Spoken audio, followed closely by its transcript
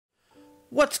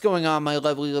What's going on, my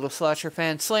lovely little slasher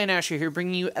fans? Slayn here,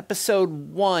 bringing you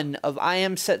episode 1 of I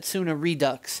Am Setsuna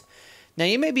Redux. Now,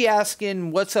 you may be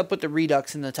asking, what's up with the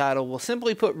Redux in the title? Well,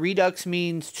 simply put, Redux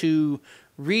means to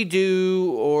redo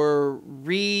or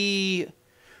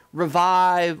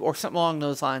revive or something along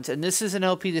those lines. And this is an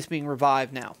LP that's being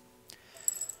revived now.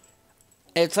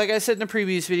 It's like I said in the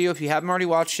previous video, if you haven't already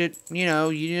watched it, you know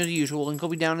the usual. Link will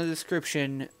be down in the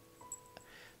description.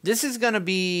 This is going to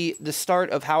be the start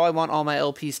of how I want all my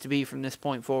LPs to be from this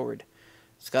point forward.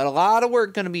 It's got a lot of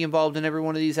work going to be involved in every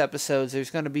one of these episodes. There's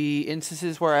going to be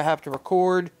instances where I have to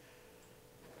record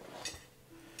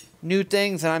new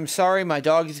things, and I'm sorry, my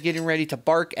dog is getting ready to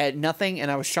bark at nothing, and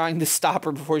I was trying to stop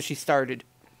her before she started.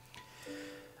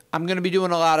 I'm going to be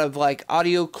doing a lot of like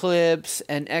audio clips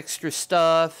and extra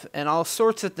stuff and all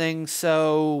sorts of things,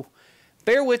 so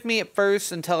bear with me at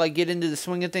first until I get into the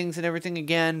swing of things and everything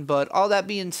again. But all that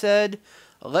being said,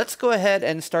 let's go ahead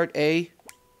and start a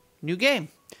new game.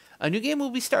 A new game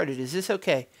will be started. Is this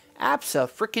okay?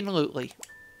 Abso-freaking-lutely.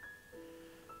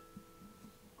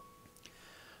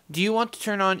 Do you want to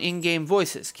turn on in-game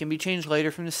voices? Can be changed later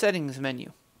from the settings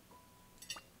menu.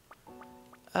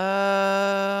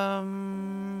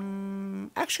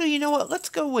 Actually, you know what? Let's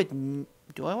go with...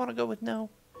 Do I want to go with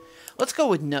no? Let's go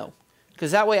with no.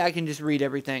 Because that way I can just read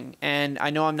everything, and I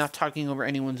know I'm not talking over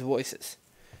anyone's voices.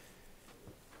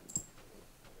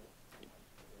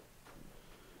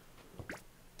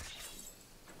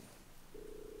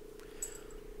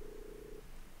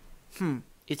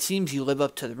 It seems you live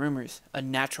up to the rumors. A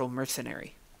natural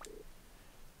mercenary.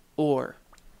 Or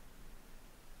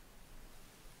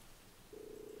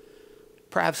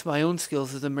perhaps my own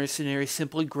skills as a mercenary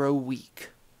simply grow weak.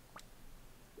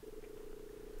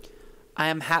 I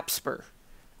am Hapspur.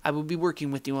 I will be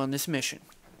working with you on this mission.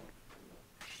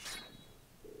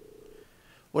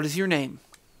 What is your name?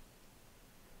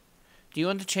 Do you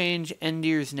want to change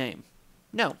Endir's name?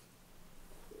 No.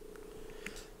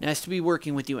 Nice to be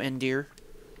working with you, Endir.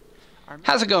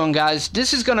 How's it going, guys?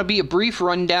 This is going to be a brief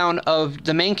rundown of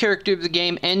the main character of the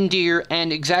game, Endir,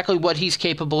 and exactly what he's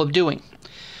capable of doing.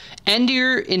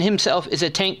 Endir in himself is a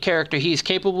tank character. He is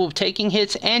capable of taking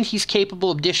hits, and he's capable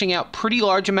of dishing out pretty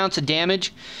large amounts of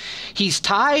damage. He's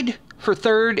tied for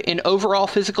third in overall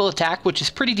physical attack, which is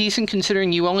pretty decent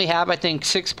considering you only have, I think,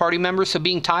 6 party members. So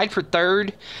being tied for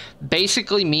third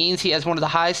basically means he has one of the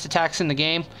highest attacks in the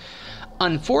game.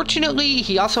 Unfortunately,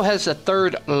 he also has the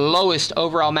third lowest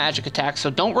overall magic attack, so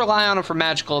don't rely on him for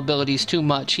magical abilities too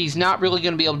much. He's not really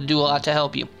going to be able to do a lot to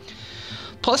help you.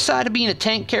 Plus side of being a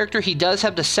tank character, he does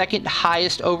have the second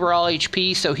highest overall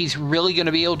HP, so he's really going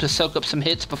to be able to soak up some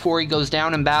hits before he goes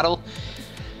down in battle.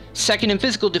 Second in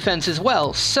physical defense as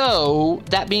well. So,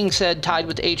 that being said, tied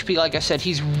with HP, like I said,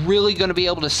 he's really going to be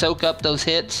able to soak up those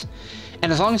hits.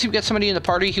 And as long as you've got somebody in the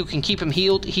party who can keep him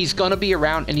healed, he's going to be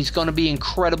around and he's going to be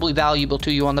incredibly valuable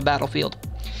to you on the battlefield.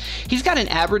 He's got an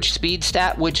average speed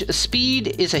stat, which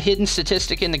speed is a hidden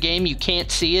statistic in the game. You can't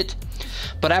see it.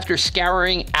 But after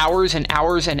scouring hours and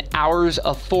hours and hours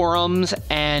of forums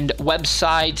and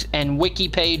websites and wiki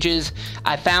pages,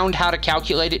 I found how to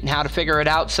calculate it and how to figure it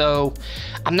out. So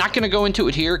I'm not going to go into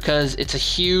it here because it's a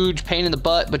huge pain in the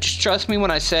butt. But just trust me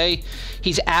when I say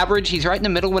he's average. He's right in the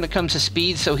middle when it comes to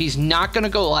speed. So he's not going to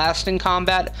go last in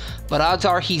combat. But odds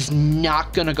are he's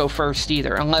not going to go first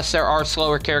either, unless there are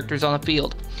slower characters on the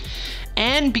field.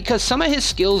 And because some of his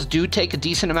skills do take a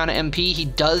decent amount of MP, he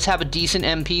does have a decent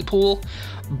MP pool,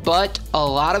 but a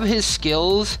lot of his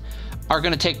skills are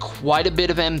going to take quite a bit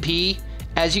of MP.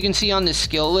 As you can see on this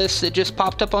skill list that just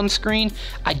popped up on screen,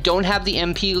 I don't have the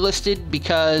MP listed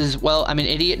because, well, I'm an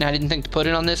idiot and I didn't think to put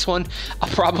it on this one. I'll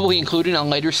probably include it on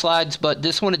later slides, but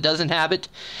this one, it doesn't have it.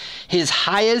 His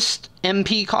highest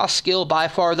MP cost skill by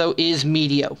far, though, is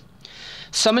Meteor.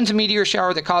 Summons a meteor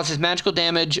shower that causes magical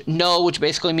damage, null, which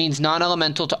basically means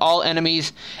non-elemental to all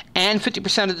enemies, and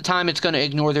 50% of the time it's going to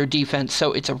ignore their defense.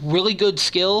 So it's a really good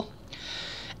skill.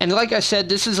 And like I said,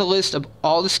 this is a list of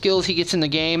all the skills he gets in the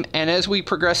game, and as we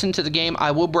progress into the game,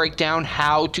 I will break down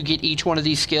how to get each one of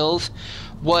these skills,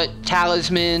 what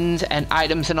talismans and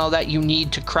items and all that you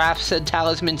need to craft said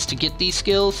talismans to get these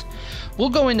skills. We'll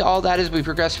go into all that as we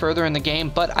progress further in the game,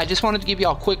 but I just wanted to give you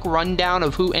all a quick rundown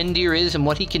of who Endir is and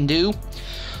what he can do.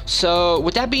 So,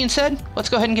 with that being said, let's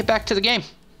go ahead and get back to the game.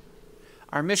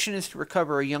 Our mission is to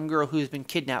recover a young girl who has been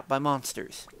kidnapped by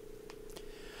monsters.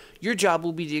 Your job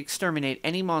will be to exterminate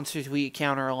any monsters we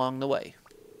encounter along the way.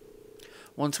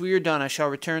 Once we are done, I shall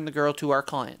return the girl to our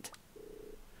client.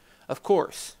 Of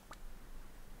course.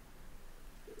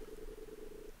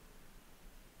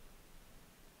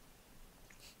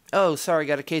 Oh, sorry,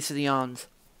 got a case of the yawns.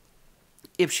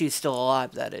 If she's still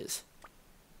alive, that is.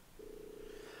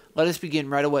 Let us begin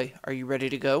right away. Are you ready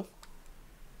to go?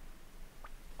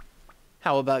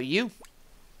 How about you?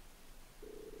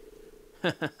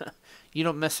 You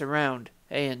don't mess around,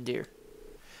 eh, dear?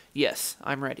 Yes,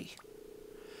 I'm ready.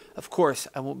 Of course,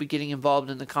 I won't be getting involved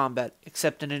in the combat,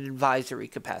 except in an advisory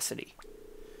capacity.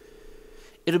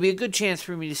 It'll be a good chance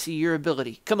for me to see your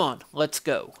ability. Come on, let's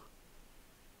go.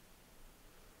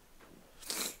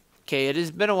 Okay, it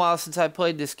has been a while since I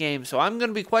played this game, so I'm going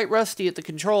to be quite rusty at the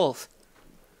controls.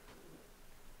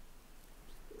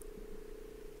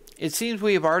 It seems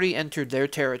we have already entered their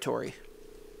territory.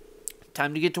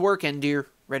 Time to get to work, dear.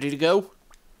 Ready to go?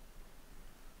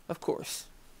 Of course.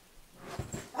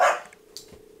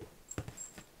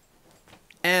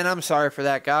 And I'm sorry for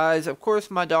that, guys. Of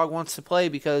course my dog wants to play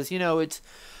because, you know, it's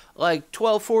like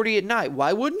 12:40 at night.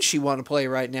 Why wouldn't she want to play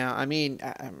right now? I mean,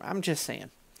 I'm just saying.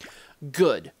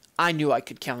 Good. I knew I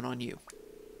could count on you.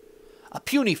 A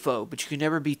puny foe, but you can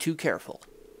never be too careful.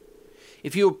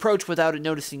 If you approach without it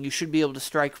noticing, you should be able to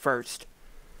strike first.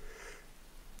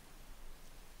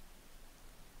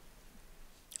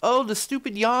 Oh, the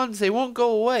stupid yawns, they won't go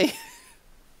away.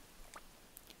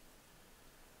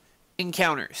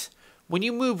 Encounters. When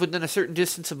you move within a certain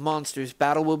distance of monsters,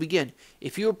 battle will begin.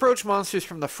 If you approach monsters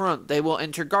from the front, they will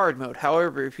enter guard mode.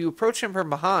 However, if you approach them from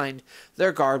behind,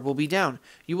 their guard will be down.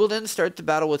 You will then start the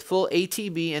battle with full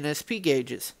ATB and SP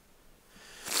gauges,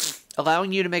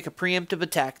 allowing you to make a preemptive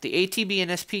attack. The ATB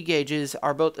and SP gauges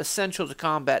are both essential to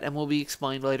combat and will be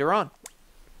explained later on.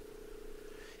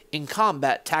 In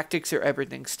combat, tactics are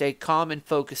everything. Stay calm and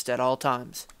focused at all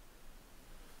times.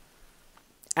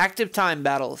 Active time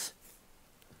battles.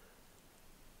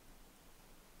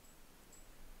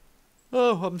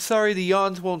 Oh, I'm sorry, the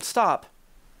yawns won't stop.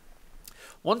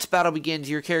 Once battle begins,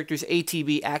 your character's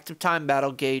ATB, active time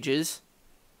battle gauges,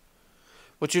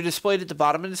 which are displayed at the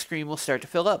bottom of the screen, will start to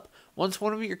fill up. Once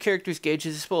one of your character's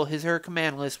gauges is full, his or her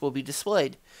command list will be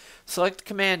displayed. Select a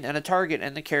command and a target,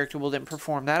 and the character will then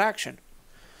perform that action.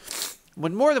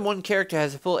 When more than one character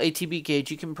has a full ATB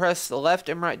gauge, you can press the left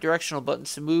and right directional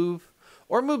buttons to move,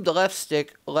 or move the left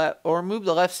stick left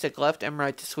and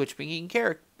right to switch between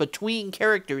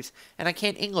characters. And I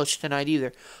can't English tonight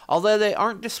either. Although they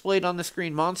aren't displayed on the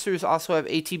screen, monsters also have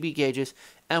ATB gauges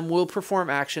and will perform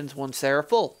actions once they are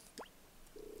full.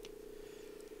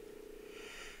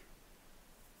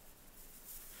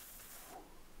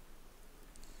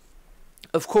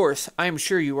 Of course, I am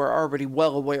sure you are already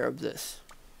well aware of this.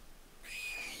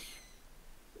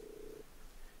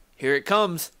 Here it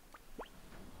comes.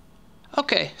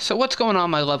 Okay, so what's going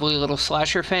on, my lovely little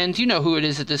slasher fans? You know who it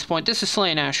is at this point. This is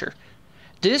Slayn Asher.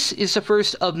 This is the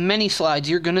first of many slides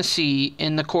you're going to see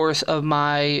in the course of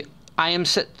my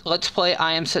Let's Play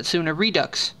I Am Setsuna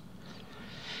Redux.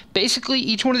 Basically,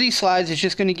 each one of these slides is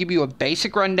just going to give you a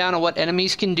basic rundown of what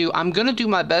enemies can do. I'm going to do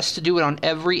my best to do it on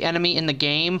every enemy in the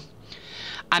game.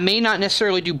 I may not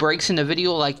necessarily do breaks in the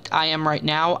video like I am right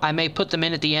now. I may put them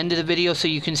in at the end of the video so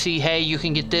you can see, hey, you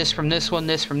can get this from this one,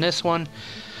 this from this one,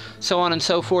 so on and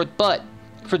so forth. But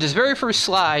for this very first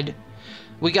slide,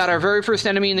 we got our very first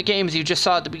enemy in the game, as you just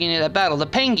saw at the beginning of that battle, the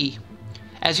Pengi.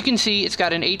 As you can see, it's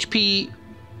got an HP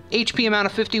amount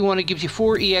of 51. It gives you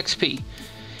 4 EXP.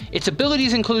 Its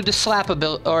abilities include the slap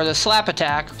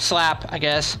attack, I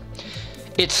guess.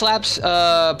 It slaps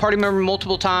a party member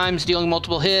multiple times, dealing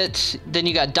multiple hits. Then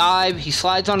you got dive. He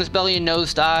slides on his belly and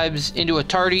nose dives into a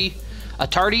tardy?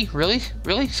 Really?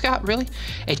 Really, Scott? Really?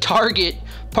 A target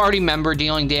party member,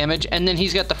 dealing damage. And then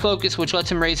he's got the focus, which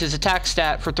lets him raise his attack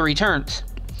stat for 3 turns.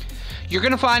 You're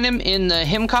going to find him in the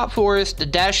Himcop Forest, the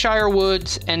Dashshire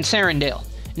Woods, and Sarendale.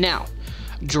 Now,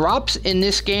 drops in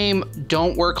this game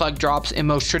don't work like drops in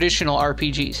most traditional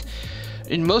RPGs.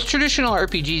 In most traditional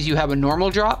RPGs, you have a normal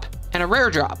drop and a rare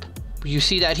drop. You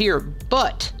see that here.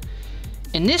 But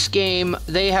in this game,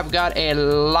 they have got a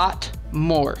lot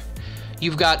more.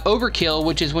 You've got overkill,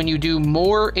 which is when you do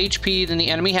more HP than the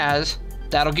enemy has.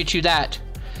 That'll get you that.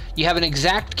 You have an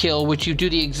exact kill, which you do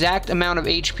the exact amount of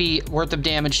HP worth of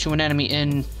damage to an enemy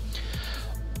in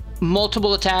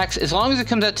multiple attacks. As long as it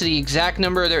comes out to the exact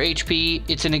number of their HP,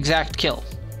 it's an exact kill.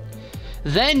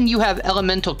 Then you have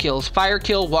elemental kills: fire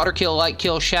kill, water kill, light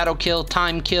kill, shadow kill,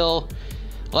 time kill,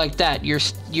 like that.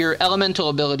 Your elemental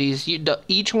abilities,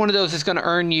 each one of those is going to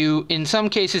earn you, in some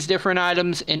cases, different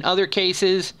items. In other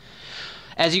cases,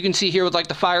 as you can see here with like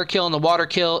the fire kill and the water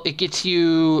kill, it gets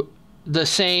you the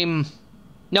same.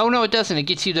 No, it doesn't. It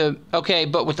gets you the... Okay,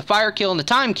 but with the fire kill and the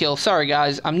time kill, sorry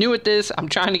guys, I'm new at this. I'm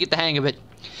trying to get the hang of it.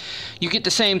 You get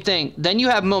the same thing. Then you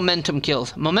have momentum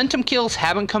kills. Momentum kills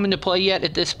haven't come into play yet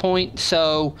at this point,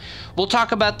 so we'll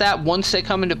talk about that once they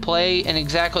come into play and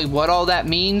exactly what all that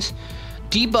means.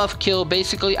 Debuff kill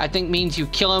basically I think means you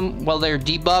kill them while they're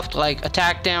debuffed, like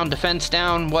attack down, defense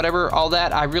down, whatever, all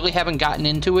that. I really haven't gotten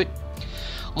into it.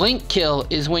 Link kill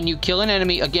is when you kill an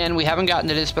enemy. Again, we haven't gotten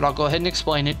to this, but I'll go ahead and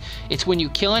explain it. It's when you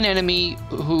kill an enemy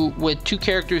who with two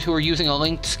characters who are using a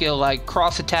linked skill, like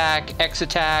cross attack, X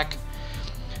attack,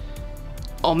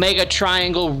 Omega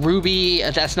Triangle, Ruby.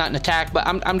 That's not an attack, but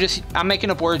I'm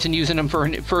making up words and using them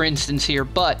for instance here.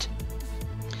 But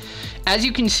as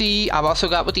you can see, I've also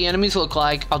got what the enemies look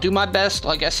like. I'll do my best,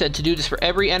 like I said, to do this for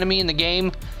every enemy in the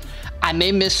game. I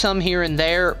may miss some here and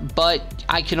there, but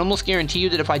I can almost guarantee you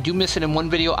that if I do miss it in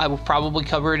one video, I will probably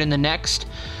cover it in the next.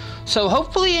 So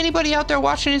hopefully anybody out there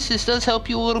watching this does help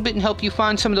you a little bit and help you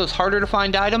find some of those harder to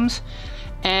find items.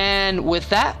 And with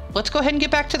that, let's go ahead and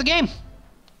get back to the game.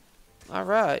 All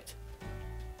right.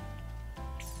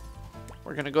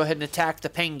 We're going to go ahead and attack the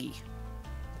Pengy.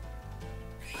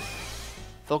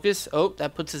 Focus. Oh,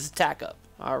 that puts his attack up.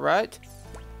 All right.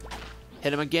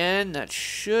 Hit him again. That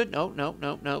should... Nope, nope,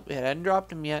 nope, nope. It hadn't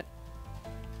dropped him yet.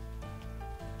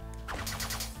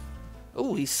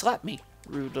 Oh, he slapped me.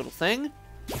 Rude little thing.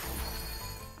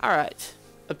 Alright.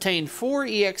 Obtained 4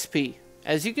 EXP.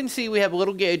 As you can see, we have a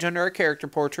little gauge under our character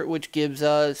portrait, which gives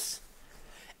us...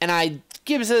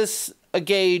 gives us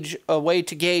a way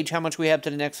to gauge how much we have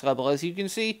to the next level. As you can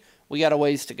see, we got a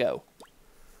ways to go.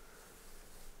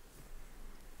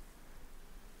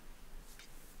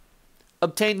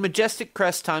 Obtained Majestic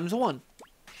Crest ×1.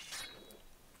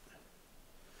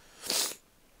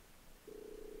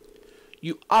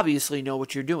 You obviously know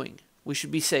what you're doing. We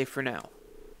should be safe for now.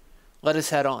 Let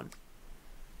us head on.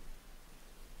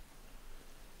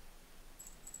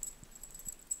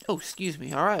 Oh, excuse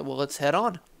me. Alright, well, let's head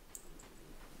on.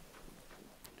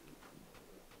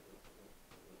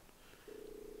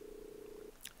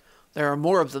 There are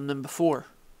more of them than before.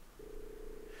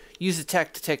 Use a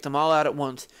tech to take them all out at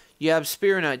once. You have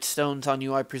Spironite stones on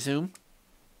you, I presume.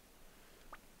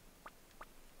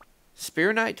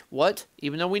 Spironite? What?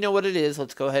 Even though we know what it is,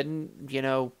 let's go ahead and, you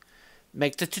know,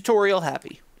 make the tutorial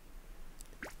happy.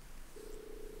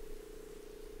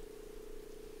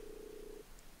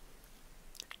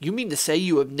 You mean to say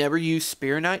you have never used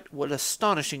Spironite? What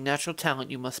astonishing natural talent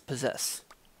you must possess.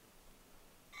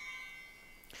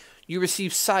 You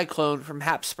receive Cyclone from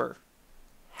Hapspur.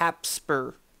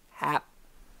 Hapspur.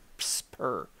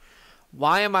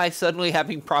 Why am I suddenly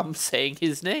having problems saying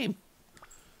his name?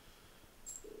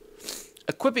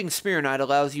 Equipping Spironite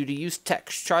allows you to use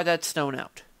text. Try that stone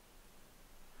out.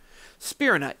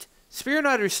 Spironite.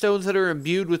 Spironite are stones that are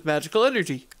imbued with magical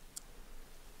energy.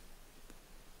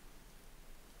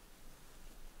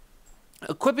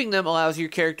 Equipping them allows your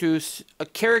characters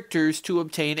to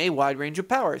obtain a wide range of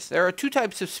powers. There are 2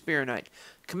 types of Spironite.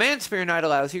 Command Spironite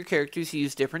allows your characters to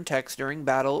use different text during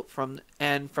battle from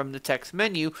the text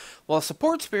menu, while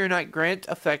Support Spironite grant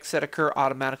effects that occur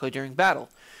automatically during battle.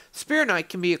 Spironite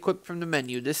can be equipped from the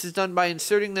menu. This is done by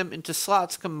inserting them into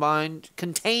slots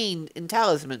contained in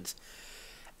talismans.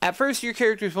 At first, your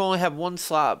characters will only have 1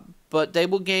 slot, but they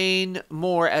will gain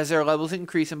more as their levels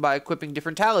increase and by equipping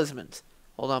different talismans.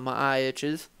 Hold on, my eye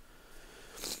itches.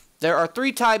 There are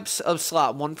 3 types of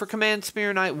slot. 1 for Command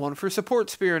Spironite, 1 for Support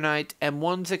Spironite, and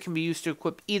ones that can be used to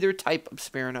equip either type of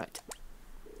Spironite.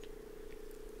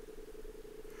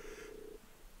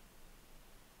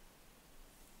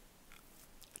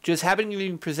 Just having it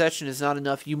in possession is not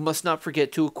enough. You must not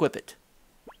forget to equip it.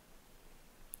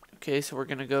 Okay, so we're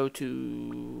going to go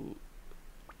to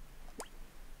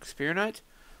Spironite,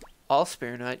 All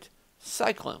Spironite,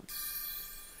 Cyclone.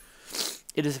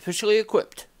 It is officially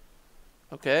equipped.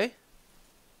 Okay.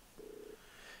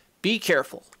 Be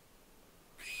careful.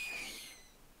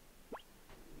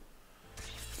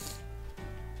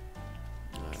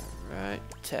 Alright,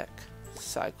 Tech,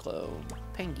 Cyclone,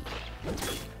 Pengy.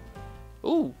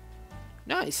 Ooh,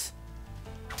 nice.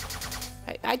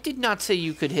 I did not say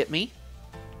you could hit me.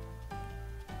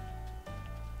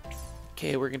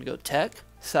 Okay, we're gonna go Tech,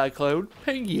 Cyclone,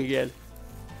 Pengy again.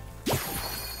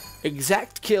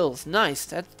 Exact kills. Nice.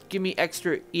 That give me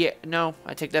extra... Yeah, no,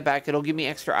 I take that back. It'll give me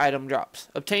extra item drops.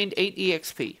 Obtained 8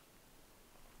 EXP.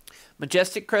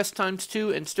 Majestic Crest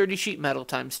 ×2 and Sturdy Sheet Metal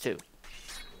 ×2.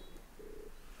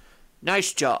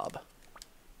 Nice job.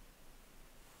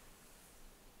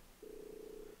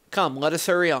 Come, let us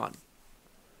hurry on.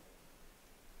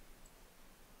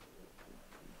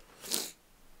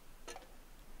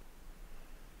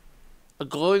 A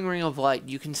glowing ring of light.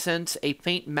 You can sense a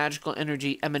faint magical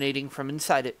energy emanating from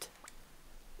inside it.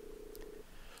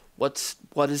 What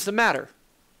is the matter?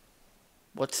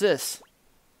 What's this?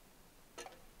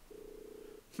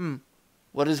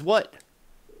 What is what?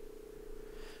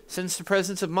 Sense the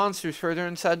presence of monsters further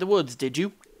inside the woods, did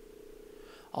you?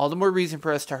 All the more reason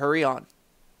for us to hurry on.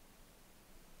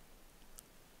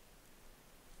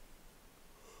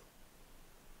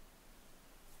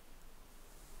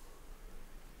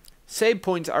 Save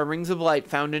points are rings of light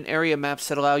found in area maps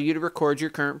that allow you to record your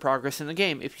current progress in the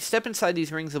game. If you step inside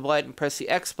these rings of light and press the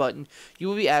X button, you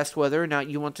will be asked whether or not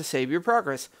you want to save your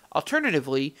progress.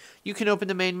 Alternatively, you can open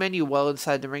the main menu while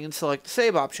inside the ring and select the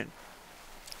save option.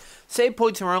 Save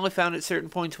points are only found at certain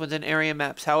points within area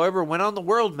maps. However, when on the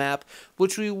world map,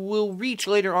 which we will reach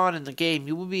later on in the game,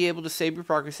 you will be able to save your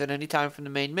progress at any time from the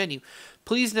main menu.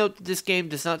 Please note that this game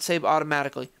does not save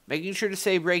automatically. Making sure to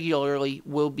save regularly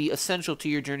will be essential to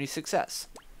your journey's success.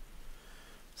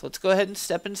 So let's go ahead and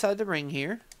step inside the ring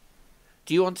here.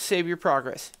 Do you want to save your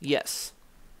progress? Yes.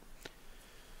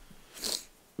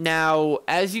 Now,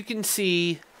 as you can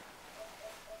see,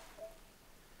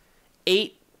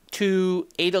 8-2, 8-11,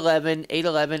 8-11,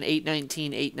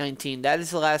 8-19, 8-19. That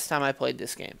is the last time I played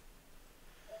this game.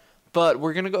 But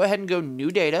we're going to go ahead and go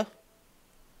new data.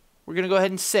 We're going to go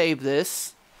ahead and save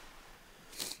this.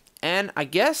 And I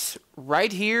guess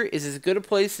right here is as good a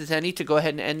place as any to go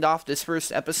ahead and end off this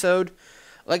first episode.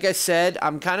 Like I said,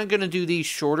 I'm kind of going to do these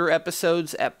shorter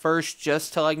episodes at first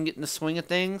just till I can get in the swing of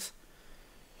things.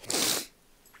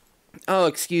 Oh,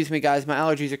 excuse me, guys. My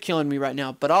allergies are killing me right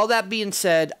now. But all that being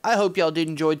said, I hope y'all did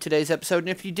enjoy today's episode. And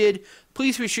if you did,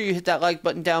 please be sure you hit that like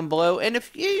button down below. And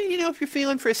if if you're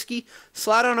feeling frisky,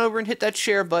 slide on over and hit that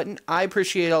share button. I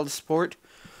appreciate all the support.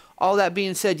 All that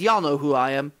being said, y'all know who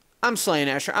I am. I'm Slayn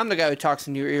Asher. I'm the guy who talks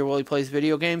in your ear while he plays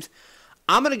video games.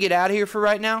 I'm going to get out of here for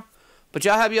right now. But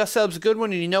y'all have yourselves a good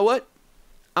one. And you know what?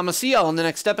 I'm going to see y'all in the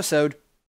next episode.